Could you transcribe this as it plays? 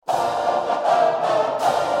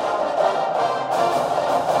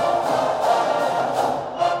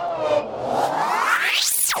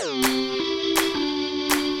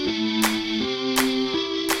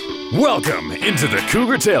Welcome into the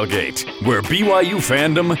Cougar Tailgate, where BYU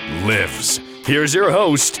fandom lives. Here's your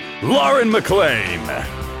host, Lauren McLean.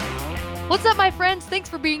 What's up, my friends? Thanks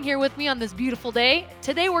for being here with me on this beautiful day.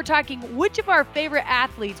 Today we're talking which of our favorite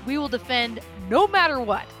athletes we will defend no matter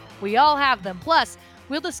what. We all have them. Plus,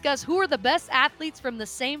 we'll discuss who are the best athletes from the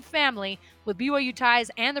same family with BYU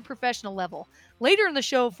ties and the professional level. Later in the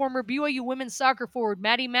show, former BYU women's soccer forward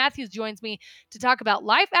Maddie Matthews joins me to talk about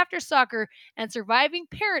life after soccer and surviving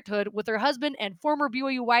parenthood with her husband and former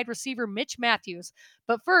BYU wide receiver Mitch Matthews.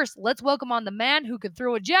 But first, let's welcome on the man who could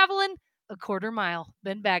throw a javelin a quarter mile,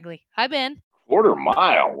 Ben Bagley. Hi, Ben. Quarter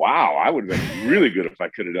mile. Wow. I would have been really good if I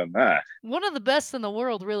could have done that. One of the best in the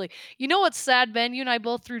world, really. You know what's sad, Ben? You and I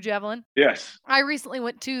both threw javelin. Yes. I recently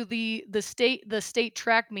went to the state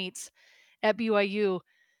track meets at BYU,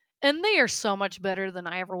 and they are so much better than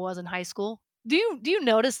I ever was in high school. Do you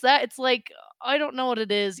notice that? It's like, I don't know what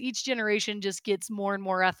it is. Each generation just gets more and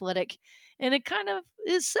more athletic, and it kind of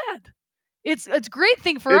is sad. It's a great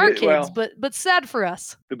thing for our kids, but sad for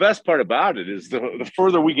us. The best part about it is the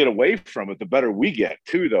further we get away from it, the better we get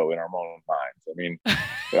too, though, in our own minds. I mean,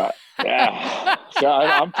 yeah. So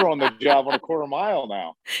I'm throwing the javelin a quarter mile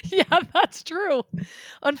now. Yeah, that's true.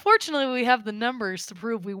 Unfortunately, we have the numbers to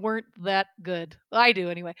prove we weren't that good. I do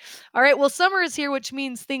anyway. All right, well, summer is here, which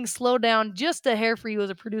means things slow down just a hair for you as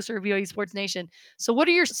a producer of BYU Sports Nation. So what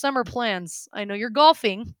are your summer plans? I know you're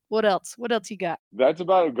golfing. What else? What else you got? That's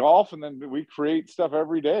about golf, and then we create stuff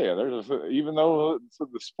every day. Even though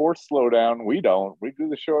the sports slow down, we don't. We do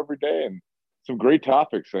the show every day, and some great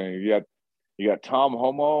topics. I mean, you got Tom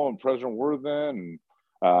Homo and President Worthen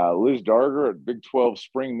and Liz Darger at Big 12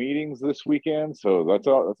 spring meetings this weekend. So that's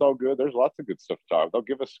all good. There's lots of good stuff to talk. They'll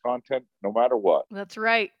give us content no matter what. That's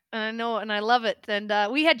right. I know, and I love it.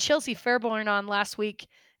 And we had Chelsea Fairborn on last week,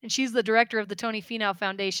 and she's the director of the Tony Finau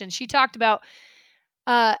Foundation. She talked about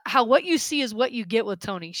how what you see is what you get with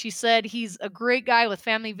Tony. She said he's a great guy with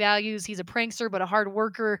family values. He's a prankster, but a hard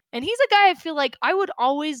worker. And he's a guy I feel like I would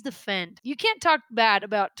always defend. You can't talk bad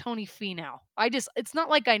about Tony Finau. It's not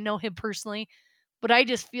like I know him personally, but I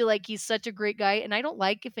just feel like he's such a great guy, and I don't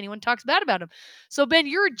like if anyone talks bad about him. So, Ben,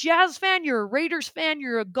 you're a Jazz fan, you're a Raiders fan,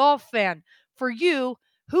 you're a golf fan. For you,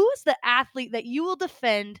 who is the athlete that you will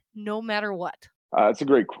defend no matter what? That's a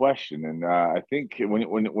great question, and I think when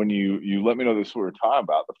you let me know this is what we're talking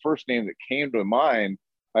about, the first name that came to mind,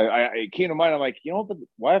 it came to mind. I'm like, but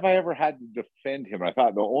why have I ever had to defend him? And I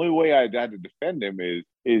thought the only way I had to defend him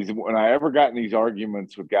is when I ever got in these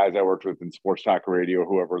arguments with guys I worked with in sports talk radio or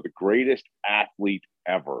whoever, the greatest athlete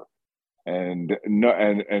ever, and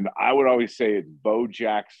I would always say it's Bo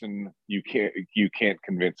Jackson. You can't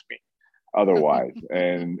convince me otherwise,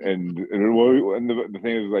 and the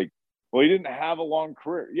thing is like. Well, he didn't have a long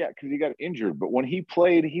career. Yeah, because he got injured. But when he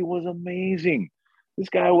played, he was amazing. This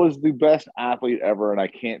guy was the best athlete ever, and I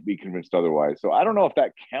can't be convinced otherwise. So I don't know if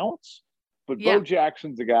that counts, but yeah. Bo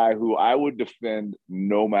Jackson's a guy who I would defend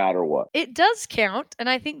no matter what. It does count, and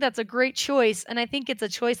I think that's a great choice. And I think it's a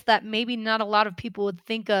choice that maybe not a lot of people would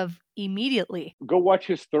think of immediately. Go watch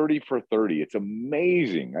his 30 for 30. It's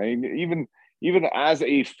amazing. I mean, even as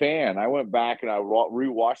a fan, I went back and I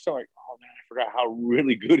rewatched it. I'm like, oh man, I forgot how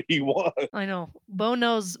really good he was. I know. Bo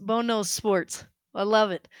knows sports. I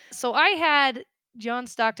love it. So I had John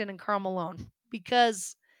Stockton and Karl Malone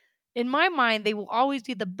because in my mind, they will always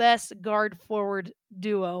be the best guard forward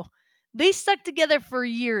duo. They stuck together for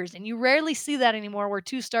years, and you rarely see that anymore where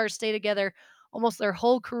two stars stay together almost their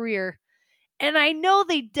whole career. And I know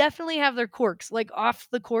they definitely have their quirks, like off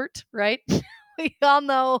the court, right? We all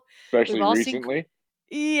know. Especially recently.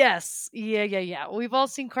 Yes. Yeah. We've all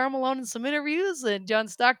seen Karl Malone in some interviews, and John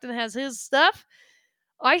Stockton has his stuff.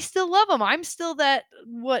 I still love him. I'm still that,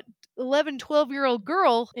 11, 12-year-old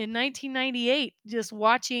girl in 1998 just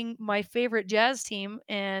watching my favorite Jazz team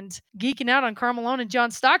and geeking out on Karl Malone and John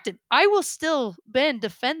Stockton. I will still, Ben,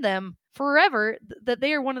 defend them forever that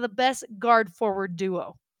they are one of the best guard forward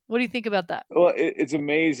duo. What do you think about that? Well, it's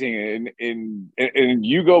amazing. And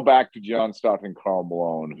you go back to John Stockton and Karl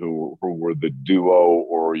Malone, who were the duo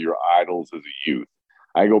or your idols as a youth.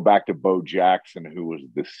 I go back to Bo Jackson, who was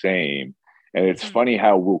the same. And it's funny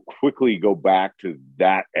how we'll quickly go back to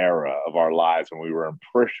that era of our lives when we were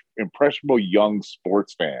impressionable young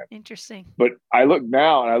sports fans. Interesting. But I look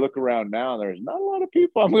around now, and there's not a lot of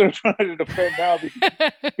people I'm going to try to defend now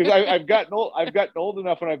because I've gotten old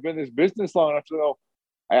enough, and I've been in this business long enough to know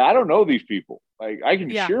I don't know these people. Like I can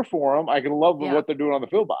cheer for them, I can love what they're doing on the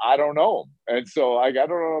field, but I don't know them, and so I don't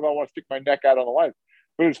know if I want to stick my neck out on the line.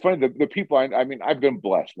 But it's funny, the people. I mean, I've been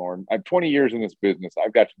blessed, Lauren. I'm 20 years in this business.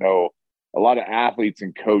 I've got to know a lot of athletes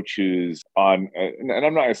and coaches and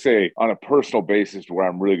I'm not going to say on a personal basis to where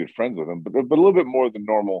I'm really good friends with them, but a little bit more than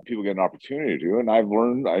normal people get an opportunity to do. And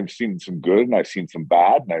I've seen some good and I've seen some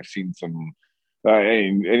bad and I've seen some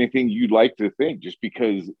anything you'd like to think, just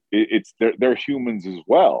because they're humans as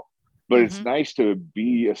well. But it's nice to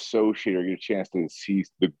be associated or get a chance to see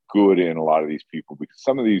the good in a lot of these people, because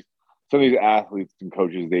some of these athletes and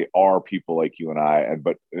coaches, they are people like you and I,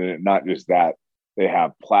 but not just that. They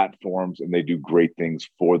have platforms and they do great things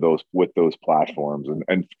with those platforms.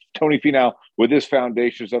 And Tony Finau with his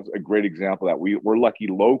foundation is a great example that we're lucky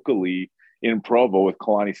locally in Provo with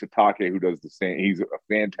Kalani Sitake, who does the same. He's a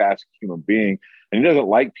fantastic human being, and he doesn't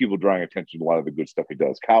like people drawing attention to a lot of the good stuff he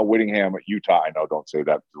does. Kyle Whittingham at Utah, I know, don't say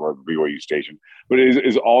that to the BYU station, but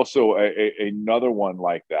is also another one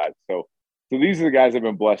like that. So these are the guys I've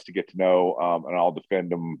been blessed to get to know, and I'll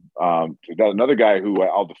defend them. Another guy who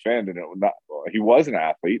I'll defend, and he was an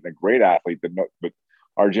athlete and a great athlete, but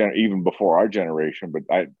even before our generation, but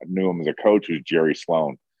I knew him as a coach, was Jerry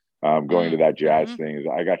Sloan. Going to that Jazz thing,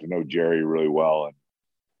 I got to know Jerry really well,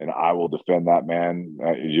 and I will defend that man.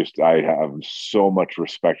 I have so much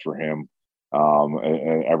respect for him,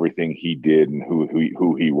 and everything he did and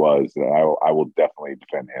who he was. I will definitely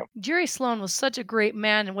defend him. Jerry Sloan was such a great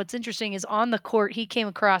man, and what's interesting is on the court he came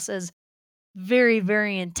across as very,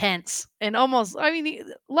 very intense and almost. I mean,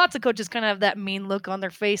 lots of coaches kind of have that mean look on their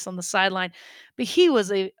face on the sideline, but he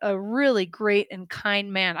was a really great and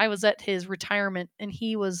kind man. I was at his retirement, and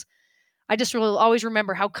he was. I just really always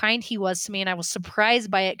remember how kind he was to me, and I was surprised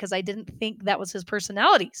by it because I didn't think that was his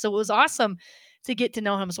personality. So it was awesome to get to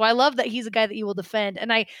know him. So I love that he's a guy that you will defend.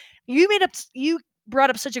 And you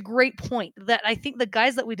brought up such a great point that I think the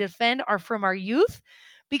guys that we defend are from our youth,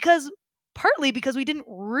 partly because we didn't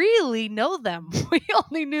really know them. We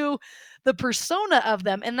only knew the persona of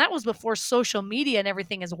them, and that was before social media and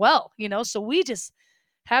everything as well. So we just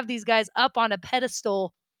have these guys up on a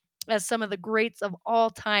pedestal as some of the greats of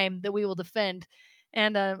all time that we will defend.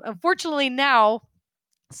 And unfortunately now,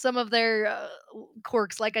 some of their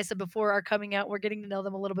quirks, like I said before, are coming out. We're getting to know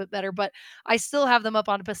them a little bit better, but I still have them up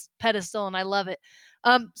on a pedestal, and I love it.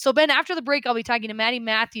 So, Ben, after the break, I'll be talking to Maddie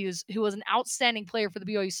Matthews, who was an outstanding player for the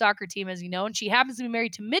BYU soccer team, as you know, and she happens to be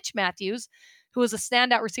married to Mitch Matthews, who was a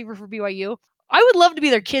standout receiver for BYU. I would love to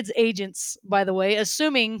be their kids' agents, by the way,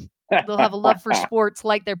 assuming they'll have a love for sports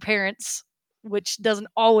like their parents, which doesn't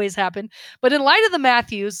always happen. But in light of the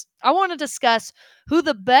Matthews, I want to discuss who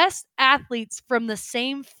the best athletes from the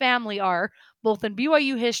same family are, both in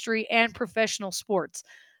BYU history and professional sports.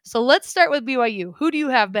 So let's start with BYU. Who do you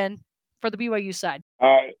have, Ben, for the BYU side?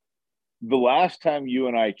 The last time you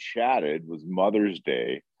and I chatted was Mother's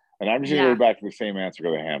Day, and I'm just going to go back to the same answer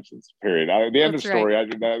to the Hampsons, period. At the end of the story, I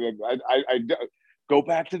go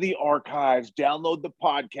back to the archives, download the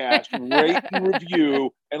podcast, rate and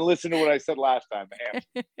review, and listen to what I said last time.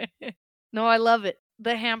 No, I love it.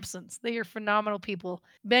 The Hampsons. They are phenomenal people.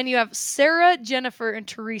 Ben, you have Sarah, Jennifer, and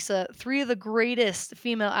Teresa, three of the greatest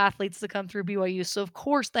female athletes to come through BYU. So, of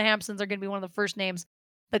course, the Hampsons are going to be one of the first names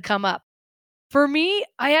that come up. For me,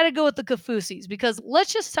 I had to go with the Kaufusis because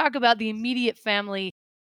let's just talk about the immediate family,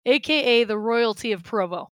 a.k.a. the royalty of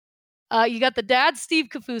Provo. You got the dad, Steve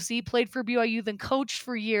Kaufusi, played for BYU, then coached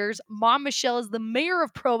for years. Mom, Michelle, is the mayor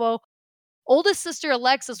of Provo. Oldest sister,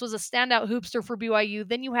 Alexis, was a standout hoopster for BYU.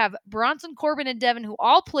 Then you have Bronson, Corbin, and Devin, who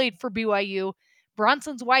all played for BYU.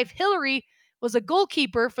 Bronson's wife, Hillary, was a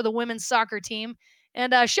goalkeeper for the women's soccer team.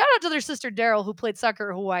 And shout out to their sister, Daryl, who played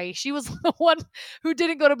soccer at Hawaii. She was the one who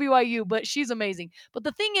didn't go to BYU, but she's amazing. But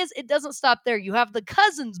the thing is, it doesn't stop there. You have the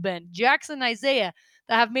cousins, Ben, Jackson, Isaiah,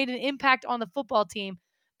 that have made an impact on the football team.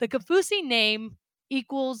 The Kaufusi name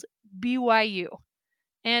equals BYU.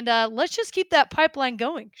 And let's just keep that pipeline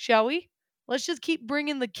going, shall we? Let's just keep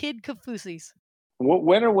bringing the kid Kaufusis.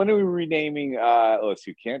 When are we renaming? Let's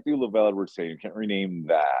see. Can't do LaVell Edwards Stadium. Can't rename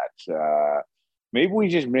that. Maybe we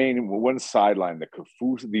just name one sideline, the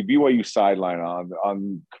BYU sideline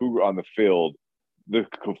on the field, the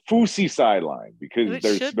Kaufusi sideline, because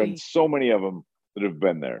there's been so many of them that have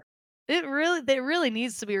been there. It really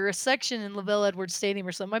needs to be a section in LaVell Edwards Stadium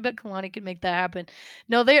or something. I bet Kalani could make that happen.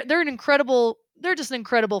 No, they're just an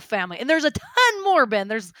incredible family. And there's a ton more, Ben.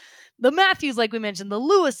 There's the Matthews, like we mentioned, the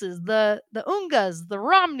Lewises, the Ungas, the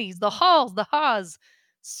Romneys, the Halls, the Haas.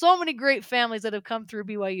 So many great families that have come through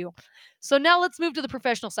BYU. So now let's move to the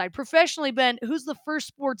professional side. Professionally, Ben, who's the first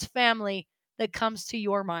sports family that comes to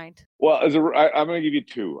your mind? Well, I'm going to give you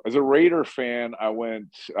two. As a Raider fan, I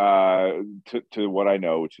went to what I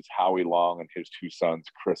know, which is Howie Long and his two sons,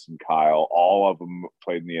 Chris and Kyle. All of them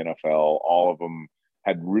played in the NFL. All of them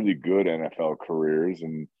had really good NFL careers.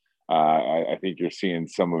 And I think you're seeing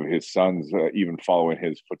some of his sons even following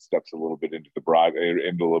his footsteps a little bit into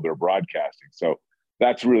into a little bit of broadcasting. So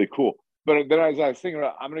that's really cool. But then as I was thinking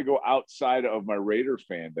about, I'm going to go outside of my Raider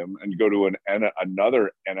fandom and go to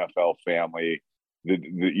another NFL family that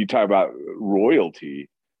you talk about royalty,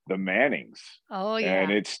 the Mannings. Oh, yeah.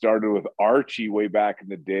 And it started with Archie way back in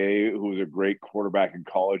the day, who was a great quarterback in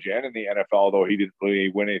college and in the NFL, although he didn't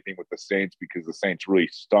really win anything with the Saints because the Saints really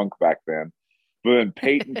stunk back then. But then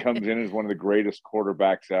Peyton comes in as one of the greatest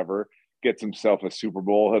quarterbacks ever, gets himself a Super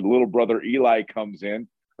Bowl. His little brother Eli comes in,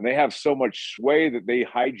 and they have so much sway that they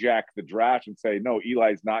hijack the draft and say, no,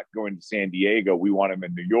 Eli's not going to San Diego. We want him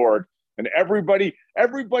in New York. And everybody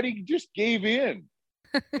just gave in.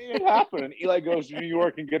 It happened. And Eli goes to New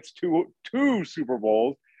York and gets two Super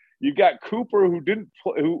Bowls. You got Cooper, who didn't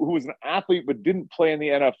play, who was an athlete but didn't play in the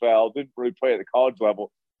NFL, didn't really play at the college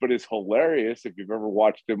level, but is hilarious if you've ever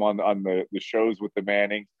watched him on the shows with the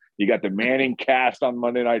Mannings. You got the Manning cast on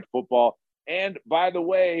Monday Night Football. And by the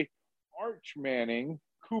way, Arch Manning,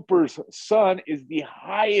 Cooper's son, is the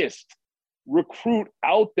highest recruit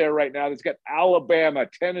out there right now. That's got Alabama,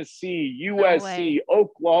 Tennessee, USC,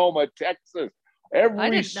 Oklahoma, Texas,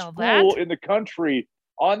 every school in the country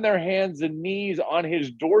on their hands and knees on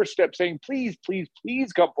his doorstep saying, please, please,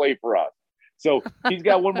 please come play for us. So he's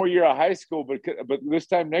got one more year of high school, but this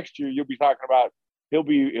time next year you'll be talking about he'll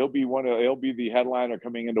be the headliner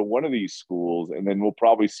coming into one of these schools, and then we'll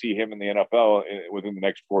probably see him in the NFL within the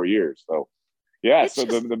next 4 years. So yeah,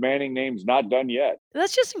 the Manning name's not done yet.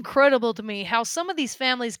 That's just incredible to me how some of these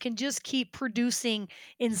families can just keep producing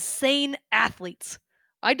insane athletes.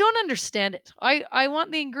 I don't understand it. I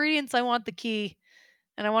want the ingredients, I want the key,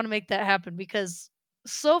 and I want to make that happen because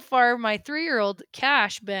so far my 3-year-old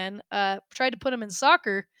Cash, Ben, tried to put him in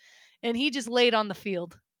soccer and he just laid on the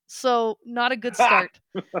field. So not a good start.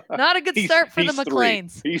 Not a good start for the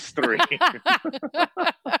McLeans. He's 3.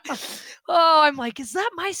 Oh, I'm like, is that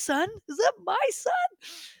my son? Is that my son?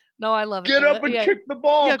 No, I love it. Get up and kick the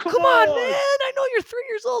ball. Yeah, come on, man. I know you're 3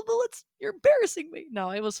 years old, but you're embarrassing me.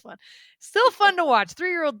 No, it was fun. Still fun to watch.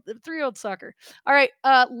 3-year-old soccer. All right.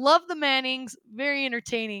 Love the Mannings. Very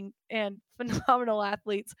entertaining and phenomenal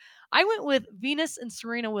athletes. I went with Venus and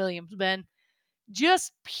Serena Williams, Ben.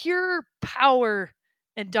 Just pure power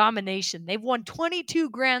and domination. They've won 22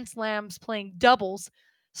 Grand Slams playing doubles.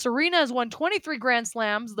 Serena has won 23 Grand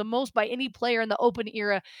Slams, the most by any player in the Open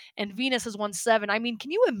era, and Venus has won 7. I mean,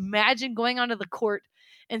 can you imagine going onto the court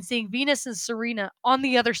and seeing Venus and Serena on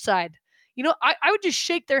the other side? You know, I would just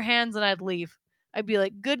shake their hands and I'd leave. I'd be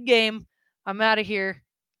like, good game. I'm out of here.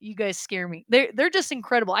 You guys scare me. They're just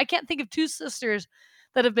incredible. I can't think of two sisters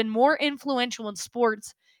that have been more influential in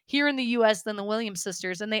sports here in the U.S. than the Williams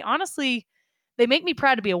sisters. And they make me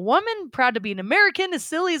proud to be a woman, proud to be an American, as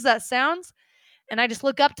silly as that sounds. And I just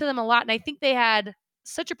look up to them a lot. And I think they had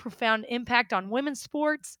such a profound impact on women's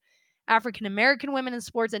sports, African-American women in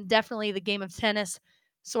sports, and definitely the game of tennis.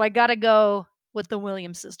 So I got to go with the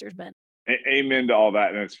Williams sisters, Ben. Amen to all that.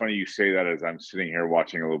 And it's funny you say that as I'm sitting here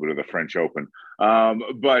watching a little bit of the French Open. I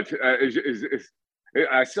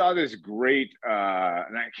saw this great,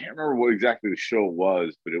 and I can't remember what exactly the show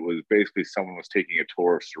was, but it was basically someone was taking a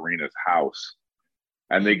tour of Serena's house.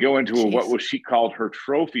 And they go into what she called her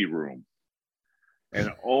trophy room.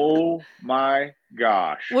 And oh my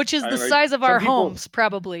gosh. Which is the size of our homes,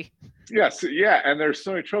 probably. Yes, yeah. And there's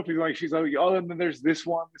so many trophies. Like she's like, oh, and then there's this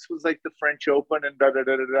one. This was like the French Open and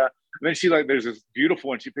da-da-da-da-da. And then there's this beautiful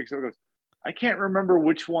one. She picks it up and goes, I can't remember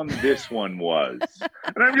which one this one was.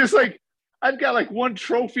 And I'm just like, I've got like one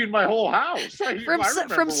trophy in my whole house.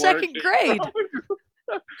 From second grade.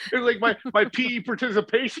 It's like my PE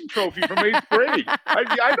participation trophy from 8th grade.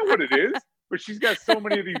 I know what it is. But she's got so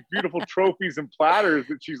many of these beautiful trophies and platters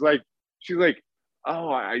that she's like, oh,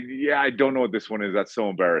 I don't know what this one is. That's so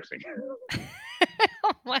embarrassing.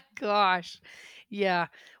 Oh my gosh. Yeah.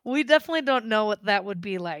 We definitely don't know what that would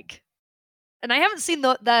be like. And I haven't seen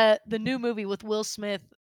the new movie with Will Smith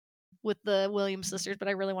with the Williams sisters, but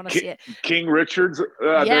I really want to see it. King Richards.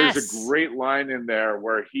 Yes. There's a great line in there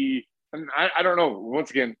where I don't know,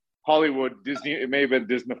 once again, Hollywood, Disney, it may have been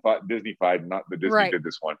Disney-fied, not the Disney did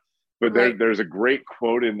this one. But there's a great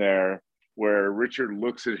quote in there where Richard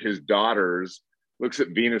looks at his daughters, looks at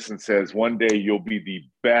Venus and says, one day you'll be the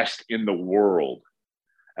best in the world.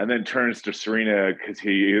 And then turns to Serena because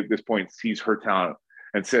he, at this point, sees her talent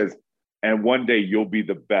and says, and one day you'll be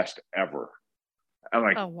the best ever. I'm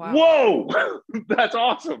like, oh, wow. Whoa, that's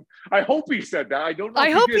awesome. I hope he said that. I don't know. I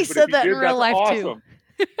hope he said that in real life too.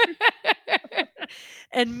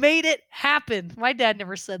 And made it happen. My dad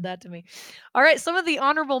never said that to me. All right, some of the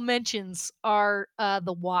honorable mentions are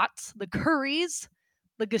the Watts, the Currys,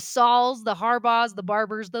 the Gasols, the Harbaughs, the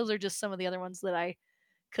Barbers. Those are just some of the other ones that I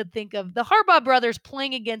could think of. The Harbaugh brothers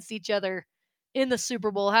playing against each other in the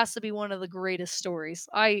Super Bowl has to be one of the greatest stories.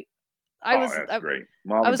 That's great.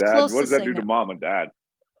 Mom I and was dad. close What to does that saying do to that. mom and dad?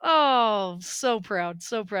 Oh, so proud.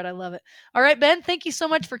 So proud. I love it. All right, Ben, thank you so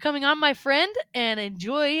much for coming on, my friend, and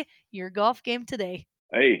enjoy your golf game today.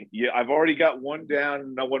 Hey, yeah, I've already got one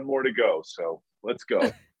down, no one more to go. So let's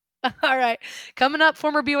go. All right. Coming up,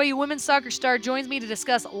 former BYU women's soccer star joins me to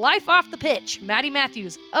discuss life off the pitch. Maddie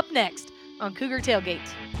Matthews up next on Cougar Tailgate.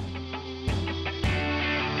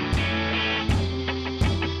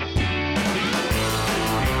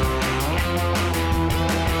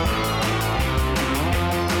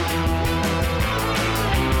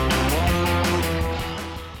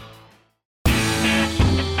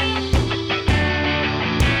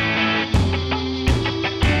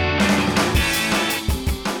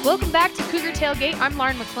 Welcome back to Cougar Tailgate. I'm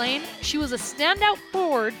Lauren McLean. She was a standout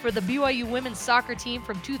forward for the BYU women's soccer team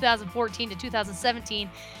from 2014 to 2017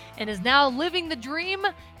 and is now living the dream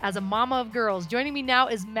as a mama of girls. Joining me now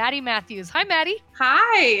is Maddie Matthews. Hi, Maddie.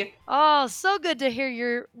 Hi. Oh, so good to hear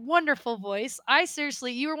your wonderful voice.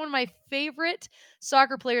 You were one of my favorite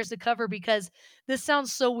soccer players to cover because this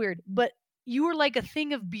sounds so weird, but you were like a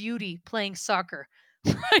thing of beauty playing soccer.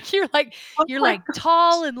 you're like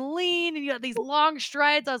tall and lean and you got these long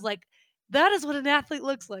strides. I was like, that is what an athlete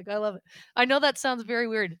looks like. I love it. I know that sounds very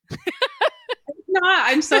weird.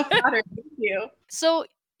 I'm so flattered. Thank you. So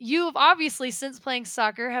you've obviously, since playing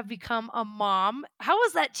soccer, have become a mom. How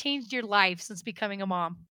has that changed your life since becoming a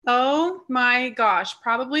mom? Oh my gosh,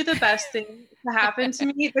 probably the best thing to happen to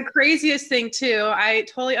me. The craziest thing too, I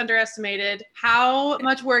totally underestimated how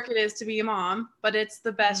much work it is to be a mom, but it's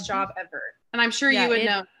the best job ever. And I'm sure you would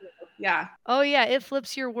know too. Yeah. Oh yeah, it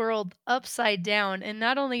flips your world upside down. And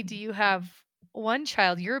not only do you have one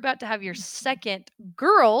child, you're about to have your second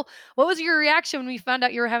girl. What was your reaction when we found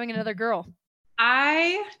out you were having another girl?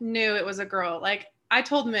 I knew it was a girl. Like I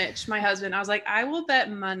told Mitch, my husband, I was like, I will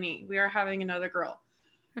bet money we are having another girl.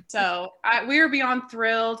 So we were beyond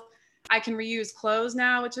thrilled. I can reuse clothes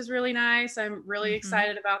now, which is really nice. I'm really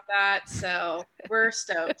excited about that. So we're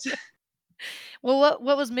stoked. Well,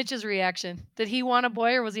 what was Mitch's reaction? Did he want a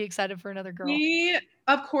boy or was he excited for another girl? He,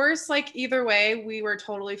 of course, like either way, we were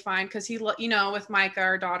totally fine because he, with Micah,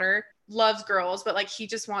 our daughter, loves girls, but like he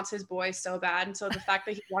just wants his boy so bad. And so the fact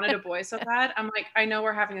that he wanted a boy so bad, I'm like, I know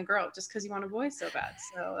we're having a girl just because you want a boy so bad.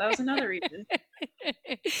 So that was another reason.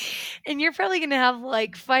 And you're probably going to have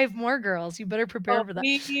like 5 more girls. You better prepare for that.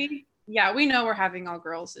 We know we're having all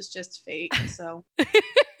girls. It's just fate. So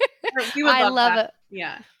I love it.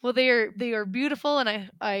 Yeah. Well, they are beautiful, and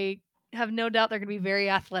I have no doubt they're going to be very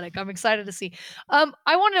athletic. I'm excited to see. I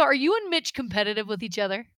want to know, are you and Mitch competitive with each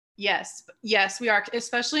other? Yes, we are,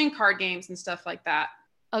 especially in card games and stuff like that.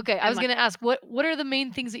 Okay, I was going to ask, what are the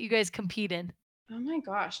main things that you guys compete in? Oh my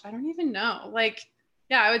gosh, I don't even know. Like,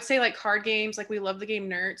 yeah, I would say like card games. Like we love the game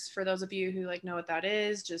Nerds. For those of you who like know what that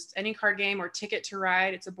is, just any card game, or Ticket to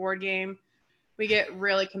Ride. It's a board game. We get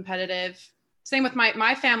really competitive. Same with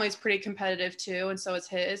my family's pretty competitive too, and so is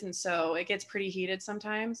his, and so it gets pretty heated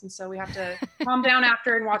sometimes, and so we have to calm down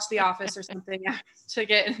after and watch The Office or something to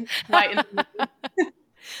get light in the mood.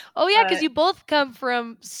 Oh yeah, because you both come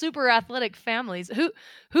from super athletic families.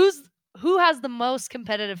 Who has the most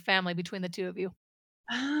competitive family between the two of you?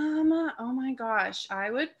 Oh my gosh,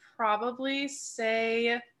 I would probably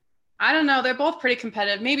say, I don't know. They're both pretty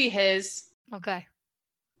competitive. Maybe his. Okay,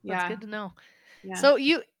 that's good to know. Yeah. So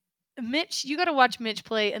Mitch, you got to watch Mitch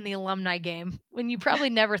play in the alumni game when you probably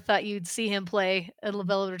never thought you'd see him play at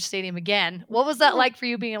LaVell Ridge Stadium again. What was that like for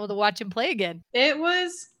you being able to watch him play again? It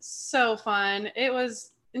was so fun. It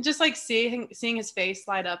was just like seeing his face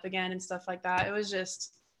light up again and stuff like that. It was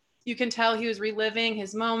just, you can tell he was reliving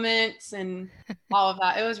his moments and all of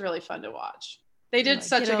that. It was really fun to watch. They did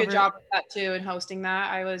such a good job with that too, and hosting that.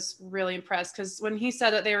 I was really impressed because when he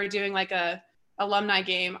said that they were doing like a alumni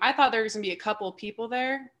game, I thought there was gonna be a couple of people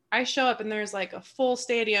there. I show up and there's like a full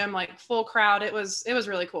stadium, like full crowd. It was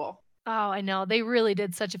really cool. Oh, I know. They really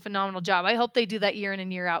did such a phenomenal job. I hope they do that year in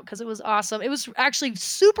and year out because it was awesome. It was actually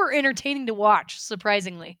super entertaining to watch,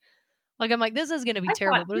 surprisingly. Like, I'm like, this is going to be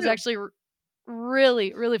terrible, but it was actually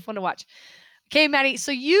really, really fun to watch. Okay, Maddie,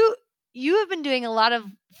 so you have been doing a lot of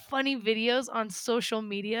funny videos on social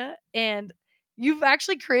media, and you've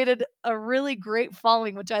actually created a really great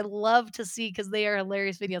following, which I love to see because they are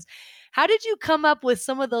hilarious videos. How did you come up with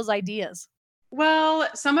some of those ideas? Well,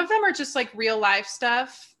 some of them are just like real life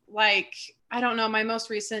stuff. Like, I don't know, my most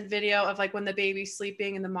recent video of like when the baby's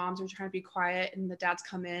sleeping and the moms are trying to be quiet and the dads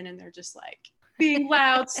come in and they're just like being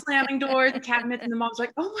loud, slamming doors and cabinets, and the mom's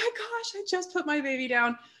like, oh my gosh, I just put my baby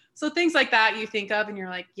down. So things like that you think of and you're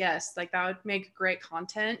like, yes, like that would make great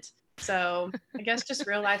content. So I guess just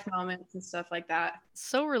real life moments and stuff like that.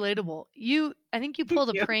 So relatable. I think you pulled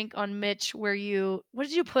a prank on Mitch where what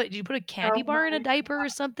did you put? Did you put a candy bar in a diaper or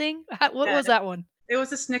something? What was that one? It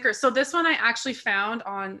was a Snickers. So this one I actually found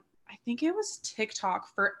on, I think it was TikTok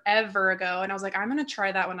forever ago. And I was like, I'm going to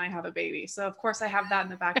try that when I have a baby. So of course I have that in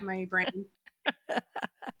the back of my brain.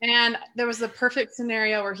 And there was the perfect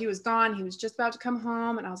scenario where he was gone. He was just about to come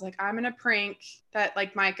home. And I was like, I'm going to prank that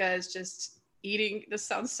like Micah is just eating, this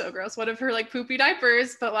sounds so gross, one of her like poopy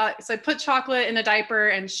diapers. But so I put chocolate in a diaper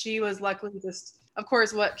and she was luckily just, of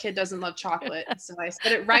course, what kid doesn't love chocolate? So I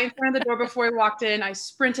set it right in front of the door before he walked in. I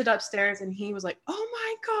sprinted upstairs and he was like, oh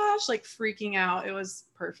my gosh, like freaking out. It was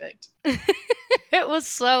perfect. It was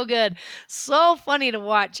so good. So funny to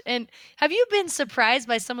watch. And have you been surprised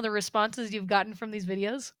by some of the responses you've gotten from these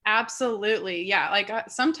videos? Absolutely. Yeah. Like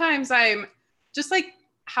sometimes I'm just like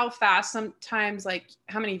how fast sometimes like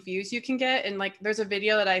how many views you can get. And like there's a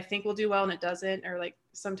video that I think will do well and it doesn't. Or like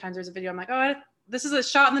sometimes there's a video I'm like, oh, this is a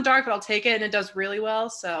shot in the dark, but I'll take it. And it does really well.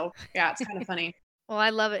 So yeah, it's kind of funny. Well, I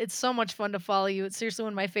love it. It's so much fun to follow you. It's seriously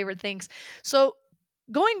one of my favorite things. So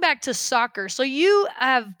going back to soccer, so you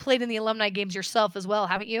have played in the alumni games yourself as well,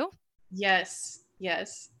 haven't you? Yes.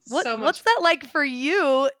 What's that like for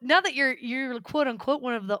you now that you're quote unquote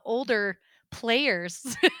one of the older players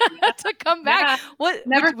to come back?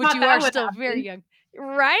 Yeah. Which you are still very young,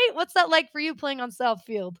 right? What's that like for you playing on South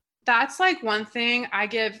Field? That's like one thing I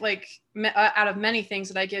give like out of many things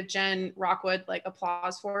that I give Jen Rockwood like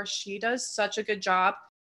applause for. She does such a good job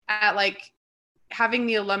at like having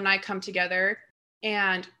the alumni come together.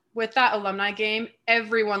 And with that alumni game,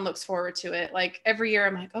 everyone looks forward to it. Like every year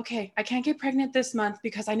I'm like, okay, I can't get pregnant this month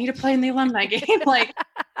because I need to play in the alumni game. Like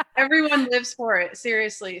everyone lives for it,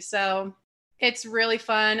 seriously. So it's really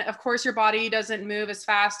fun. Of course, your body doesn't move as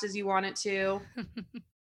fast as you want it to,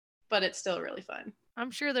 but it's still really fun.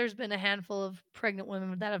 I'm sure there's been a handful of pregnant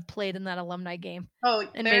women that have played in that alumni game. Oh,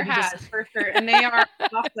 and there has, for sure. And they are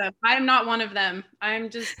awesome. I am not one of them. I'm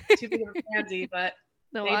just too big of a pansy, but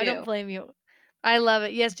no, I don't blame you. I love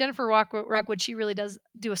it. Yes, Jennifer Rockwood, she really does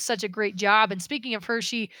do such a great job. And speaking of her,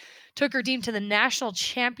 she took her team to the national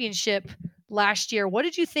championship last year. What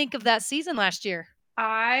did you think of that season last year?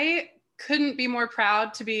 I couldn't be more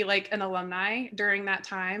proud to be like an alumni during that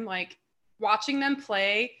time, like watching them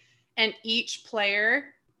play. And each player,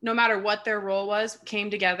 no matter what their role was, came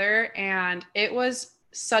together. And it was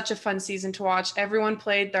such a fun season to watch. Everyone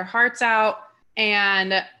played their hearts out.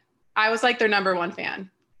 And I was like their number one fan,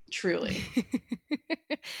 truly.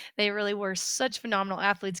 They really were such phenomenal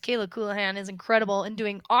athletes. Kayla Coulihan is incredible and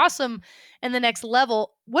doing awesome in the next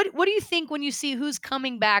level. What do you think when you see who's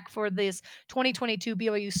coming back for this 2022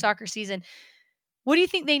 BYU soccer season? What do you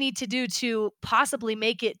think they need to do to possibly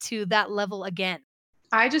make it to that level again?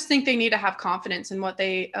 I just think they need to have confidence in what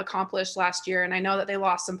they accomplished last year. And I know that they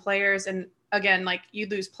lost some players. And again, like you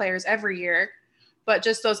lose players every year, but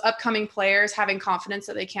just those upcoming players having confidence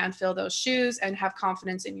that they can fill those shoes and have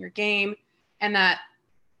confidence in your game and that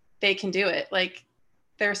they can do it. Like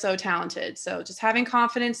they're so talented. So just having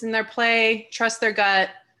confidence in their play, trust their gut,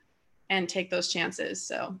 and take those chances.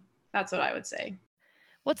 So that's what I would say.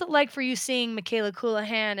 What's it like for you seeing Michaela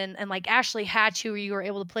Coulihan and like Ashley Hatch, who you were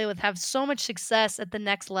able to play with, have so much success at the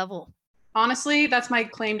next level? Honestly, that's my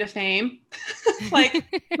claim to fame. like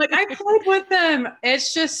I played with them.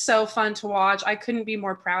 It's just so fun to watch. I couldn't be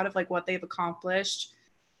more proud of like what they've accomplished.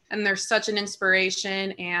 And they're such an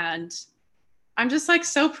inspiration. And I'm just like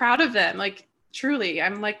so proud of them. Like truly,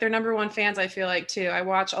 I'm like their number one fans, I feel like too. I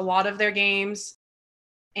watch a lot of their games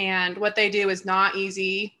and what they do is not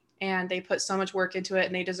easy. And they put so much work into it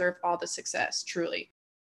and they deserve all the success, truly.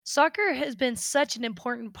 Soccer has been such an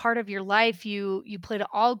important part of your life. You played it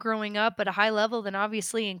all growing up at a high level, then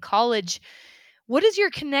obviously in college. What is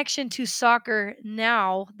your connection to soccer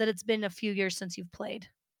now that it's been a few years since you've played?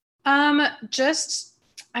 Just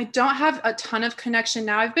I don't have a ton of connection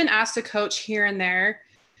now. I've been asked to coach here and there.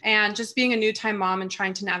 And just being a new-time mom and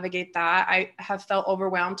trying to navigate that, I have felt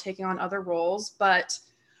overwhelmed taking on other roles. But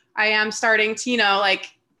I am starting to,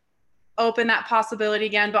 like open that possibility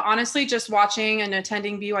again. But honestly, just watching and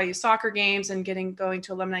attending BYU soccer games and going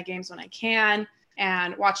to alumni games when I can,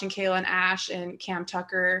 and watching Kayla and Ash and Cam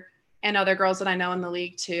Tucker and other girls that I know in the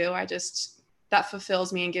league too. That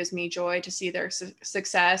fulfills me and gives me joy to see their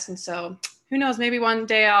success. And so who knows, maybe one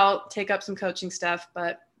day I'll take up some coaching stuff,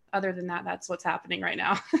 but other than that, that's what's happening right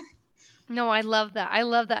now. No, I love that.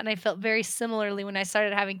 And I felt very similarly when I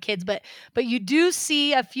started having kids, but you do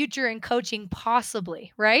see a future in coaching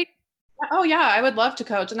possibly, right? Oh yeah, I would love to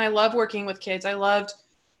coach, and I love working with kids.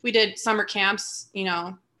 We did summer camps,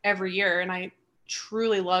 every year, and I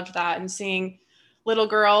truly loved that, and seeing little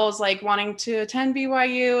girls like wanting to attend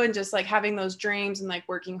BYU and just like having those dreams and like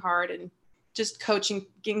working hard and just coaching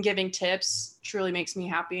and giving tips truly makes me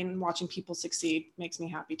happy, and watching people succeed makes me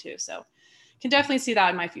happy too. So can definitely see that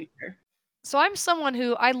in my future. So I'm someone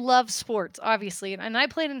who I love sports, obviously, and I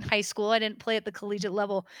played in high school. I didn't play at the collegiate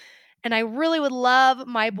level. And I really would love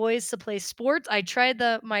my boys to play sports. I tried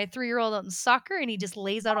my 3-year-old out in soccer and he just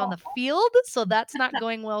lays out on the field. So that's not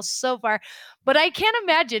going well so far. But I can't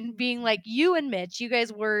imagine being like you and Mitch. You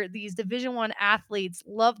guys were these Division I athletes,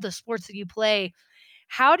 love the sports that you play.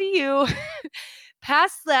 How do you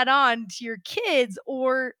pass that on to your kids?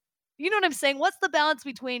 Or, you know what I'm saying? What's the balance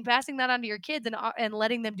between passing that on to your kids and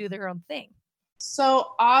letting them do their own thing?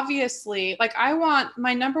 So obviously, like I want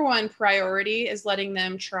my number one priority is letting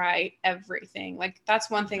them try everything. Like that's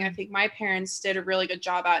one thing I think my parents did a really good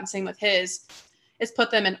job at, and same with his, is put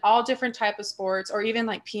them in all different type of sports, or even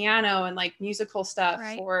like piano and like musical stuff,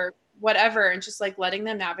 right, or whatever, and just like letting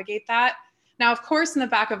them navigate that. Now, of course, in the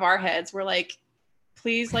back of our heads, we're like,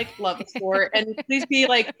 please like love the sport and please be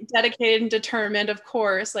like dedicated and determined. Of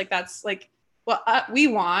course, like that's like what we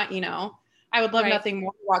want, I would love nothing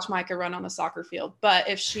more to watch Micah run on the soccer field. But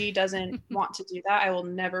if she doesn't want to do that, I will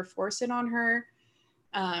never force it on her.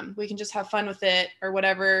 We can just have fun with it, or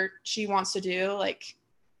whatever she wants to do. Like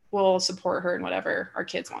we'll support her in whatever our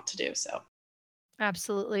kids want to do. So.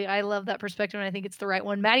 Absolutely. I love that perspective, and I think it's the right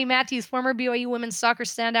one. Maddie Matthews, former BYU women's soccer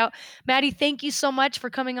standout. Maddie, thank you so much for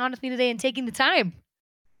coming on with me today and taking the time.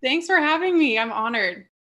 Thanks for having me. I'm honored.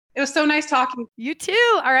 It was so nice talking. You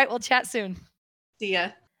too. All right, we'll chat soon. See ya.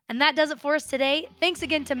 And that does it for us today. Thanks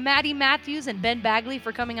again to Maddie Matthews and Ben Bagley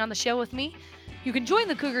for coming on the show with me. You can join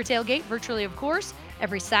the Cougar Tailgate virtually, of course,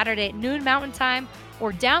 every Saturday at noon Mountain Time,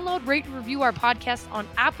 or download, rate, and review our podcast on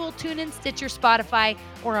Apple, TuneIn, Stitcher, Spotify,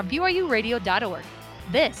 or on BYURadio.org.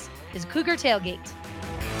 This is Cougar Tailgate.